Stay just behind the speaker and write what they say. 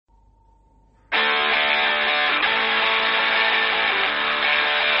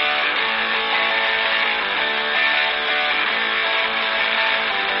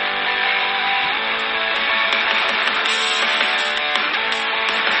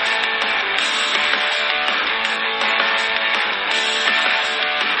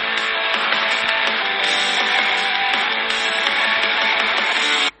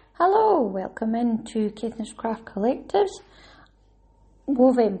welcome into Caithness Craft Collectives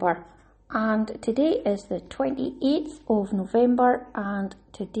Wovember, and today is the 28th of November and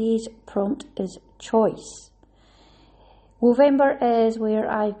today's prompt is choice. Wovember is where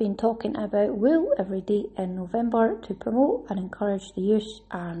I've been talking about wool every day in November to promote and encourage the use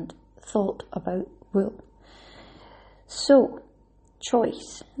and thought about wool. So,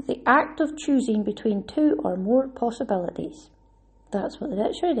 choice, the act of choosing between two or more possibilities. That's what the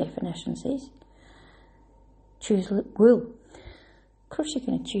dictionary definition says. Choose wool. Of course you're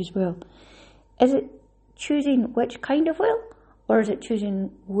going to choose wool. Is it choosing which kind of wool? Or is it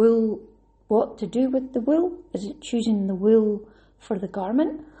choosing wool, what to do with the wool? Is it choosing the wool for the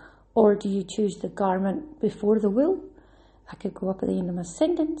garment? Or do you choose the garment before the wool? I could go up at the end of my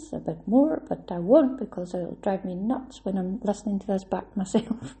sentence a bit more, but I won't because it'll drive me nuts when I'm listening to this back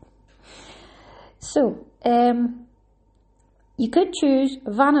myself. So, you could choose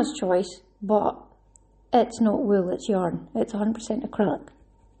Vanna's choice, but it's not wool, it's yarn. It's 100% acrylic.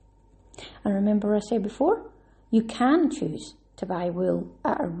 And remember I said before, you can choose to buy wool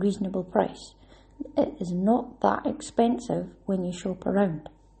at a reasonable price. It is not that expensive when you shop around.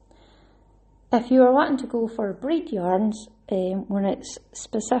 If you are wanting to go for breed yarns, when it's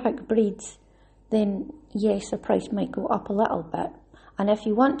specific breeds, then yes, the price might go up a little bit. And if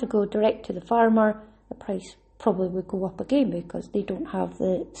you want to go direct to the farmer, the price probably would go up again because they don't have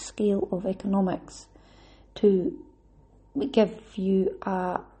the scale of economics to give you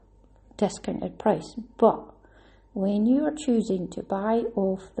a discounted price. But when you are choosing to buy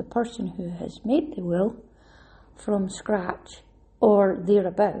off the person who has made the wool from scratch or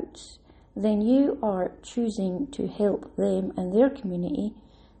thereabouts, then you are choosing to help them and their community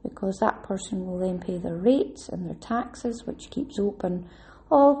because that person will then pay their rates and their taxes, which keeps open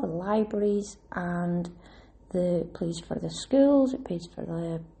all the libraries and the pays for the schools, it pays for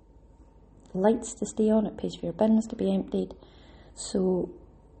the lights to stay on, it pays for your bins to be emptied. So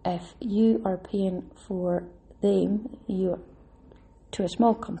if you are paying for them, to a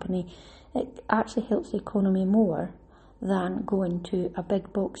small company, it actually helps the economy more than going to a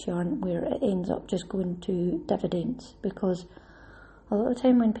big box yarn where it ends up just going to dividends, because a lot of the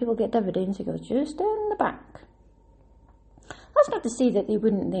time when people get dividends, it goes just in the bank. That's not to say that they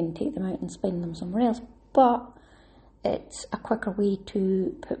wouldn't then take them out and spend them somewhere else, but it's a quicker way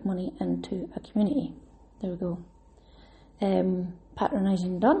to put money into a community. There we go.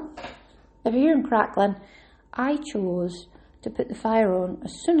 Patronising done. If you're hearing crackling, I chose to put the fire on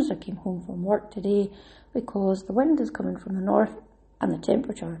as soon as I came home from work today because the wind is coming from the north and the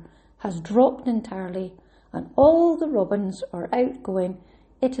temperature has dropped entirely and all the robins are out going,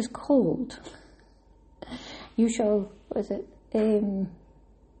 it is cold. You shall, the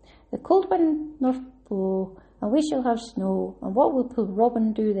cold wind north blow, and we shall have snow, and what will poor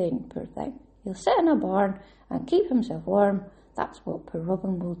Robin do then, poor thing? He'll sit in a barn and keep himself warm. That's what poor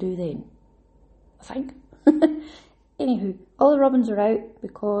Robin will do then, I think. Anywho, all the robins are out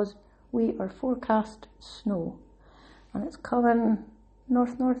because we are forecast snow, and it's coming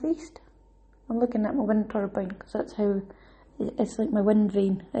north-northeast. I'm looking at my wind turbine because that's how, it's like my wind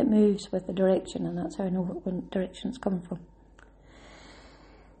vane. It moves with the direction, and that's how I know what wind direction it's coming from.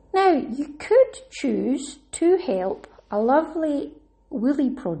 Now, you could choose to help a lovely woolly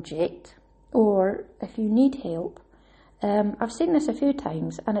project, or if you need help, I've seen this a few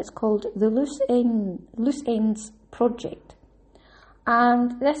times, and it's called the Loose Ends Project.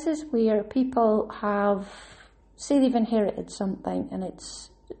 And this is where people say they've inherited something, and it's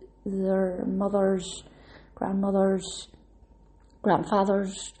their mother's, grandmother's,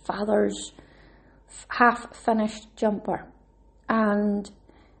 grandfather's, father's half-finished jumper. And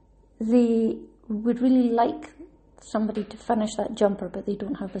they would really like somebody to finish that jumper, but they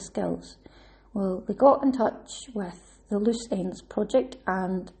don't have the skills. Well, they got in touch with the Loose Ends Project,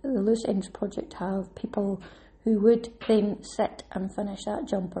 and the Loose Ends Project have people who would then sit and finish that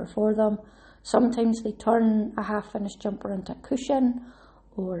jumper for them. Sometimes they turn a half-finished jumper into a cushion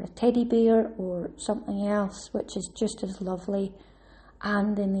or a teddy bear or something else, which is just as lovely,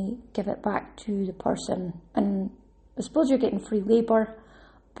 and then they give it back to the person. And I suppose you're getting free labour,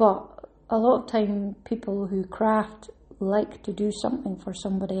 but a lot of time people who craft like to do something for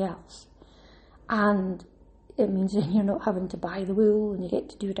somebody else. And it means that you're not having to buy the wool and you get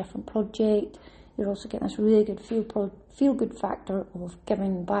to do a different project. You're also getting this really good feel-good factor of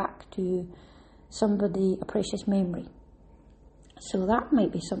giving back to somebody a precious memory. So that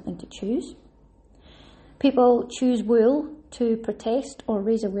might be something to choose. People choose wool to protest or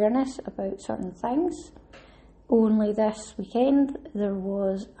raise awareness about certain things. Only this weekend there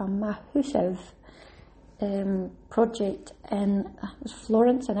was a massive project in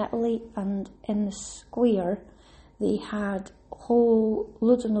Florence in Italy, and in the square they had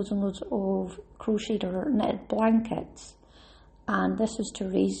loads and loads of crocheted or knitted blankets, and this was to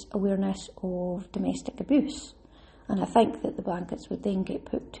raise awareness of domestic abuse. And I think that the blankets would then get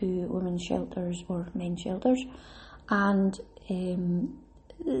put to women's shelters or men's shelters, and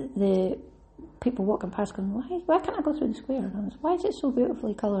the people walking past going, why can't I go through the square? And I was, why is it so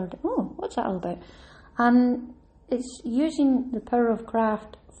beautifully coloured? Oh, what's that all about? And it's using the power of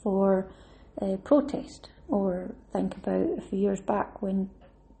craft for protest. Or think about a few years back when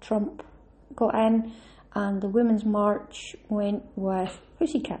Trump got in and the Women's March went with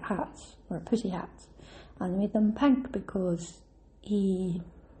pussycat hats, or pussy hats, and made them pink because he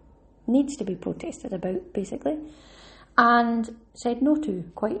needs to be protested about, basically, and said no to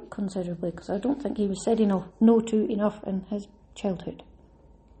quite considerably, because I don't think he was said no to enough in his childhood.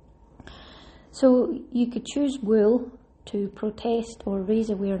 So you could choose wool to protest or raise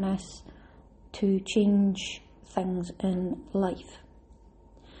awareness to change things in life.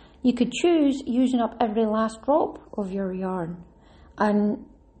 You could choose using up every last drop of your yarn, and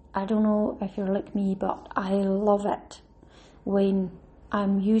I don't know if you're like me, but I love it when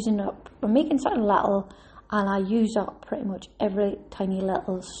I'm making something little and I use up pretty much every tiny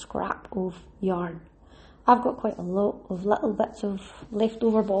little scrap of yarn. I've got quite a lot of little bits of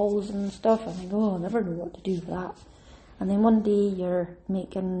leftover balls and stuff, and I think, I'll never know what to do with that. And then one day you're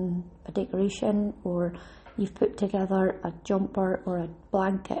making a decoration, or you've put together a jumper or a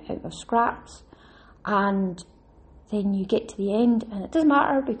blanket out of scraps, and then you get to the end and it doesn't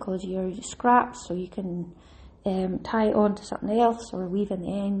matter because you're scraps, so you can tie it on to something else or weave in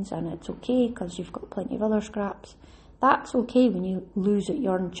the ends, and it's okay because you've got plenty of other scraps. That's okay when you lose at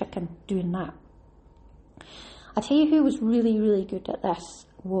Yarn Chicken doing that. I tell you who was really, really good at this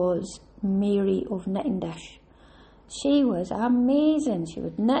was Mary of Knitting Dish. She was amazing. She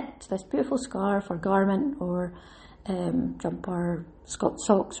would knit this beautiful scarf or garment or jumper, Scott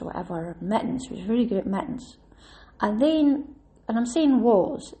socks or whatever, mittens. She was really good at mittens. And I'm saying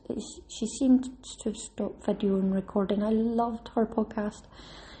she seemed to have stopped video and recording. I loved her podcast,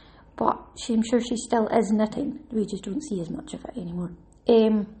 but I'm sure she still is knitting. We just don't see as much of it anymore.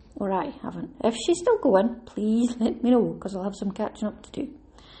 Or I haven't. If she's still going, please let me know, because I'll have some catching up to do.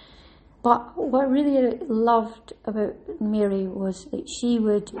 But what I really loved about Mary was that she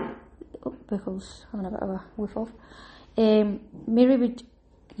would, Buckle's having a bit of a whiff off, Mary would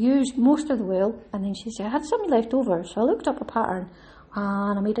use most of the wool, and then she said, I had something left over, so I looked up a pattern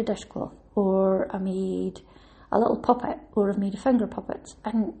and I made a dishcloth, or I made a little puppet, or I made finger puppets,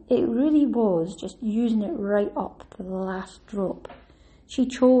 and it really was just using it right up to the last drop. She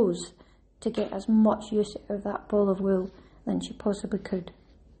chose to get as much use out of that ball of wool than she possibly could.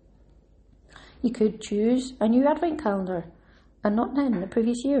 You could choose a new advent calendar and not knit in the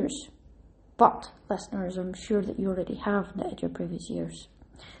previous years. But, listeners, I'm sure that you already have knitted your previous years.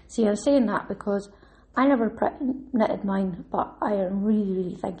 See, I'm saying that because I never knitted mine, but I am really,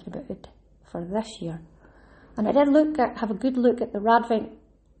 really thinking about it for this year. And I did have a good look at the Radvent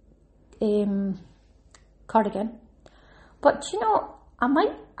cardigan. But, I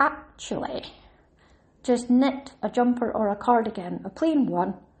might actually just knit a jumper or a cardigan, a plain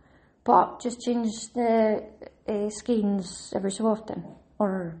one, but just change the skeins every so often.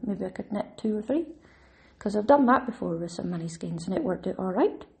 Or maybe I could knit 2 or 3, because I've done that before with some mini skeins and it worked out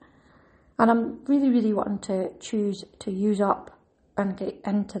alright. And I'm really, really wanting to choose to use up and get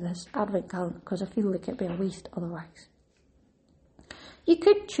into this advent calendar, because I feel like it'd be a waste otherwise. You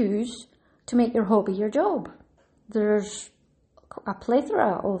could choose to make your hobby your job. There's a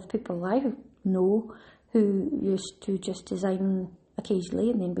plethora of people I know who used to just design occasionally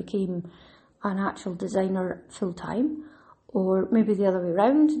and then became an actual designer full-time, or maybe the other way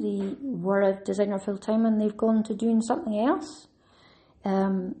around, they were a designer full-time and they've gone to doing something else.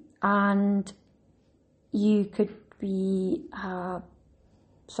 And you could be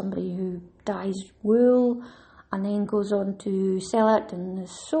somebody who dyes wool and then goes on to sell it and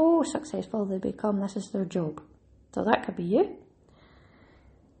is so successful this is their job. So that could be you.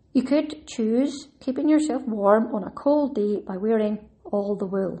 You could choose keeping yourself warm on a cold day by wearing all the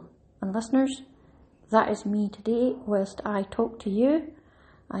wool. And listeners, that is me today whilst I talk to you.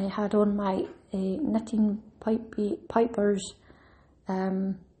 I had on my knitting Piper's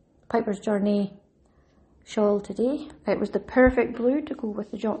Journey shawl today. It was the perfect blue to go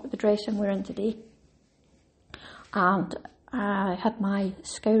with the dress I'm wearing today. And I had my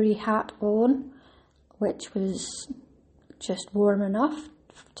scoury hat on, which was just warm enough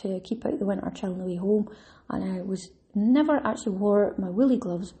to keep out the winter chill on the way home. And I was never actually wore my woolly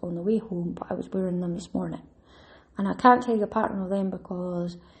gloves on the way home, but I was wearing them this morning. And I can't tell you the pattern of them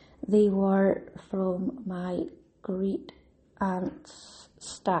because they were from my great aunt's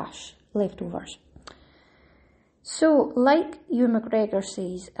stash, leftovers. So, like Ewan McGregor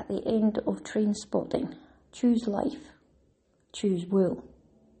says at the end of Train Spotting, choose life, choose wool.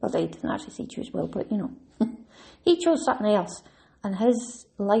 Well, they didn't actually say choose wool, but he chose something else, and his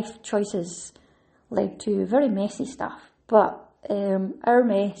life choices led to very messy stuff. But our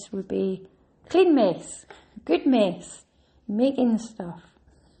mess would be clean mess, good mess, making stuff.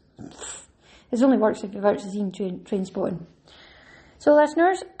 It only works if you've actually seen Train Spotting. So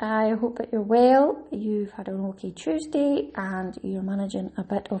listeners, I hope that you're well, you've had an okay Tuesday, and you're managing a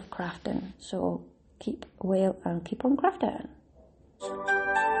bit of crafting. So keep well and keep on crafting.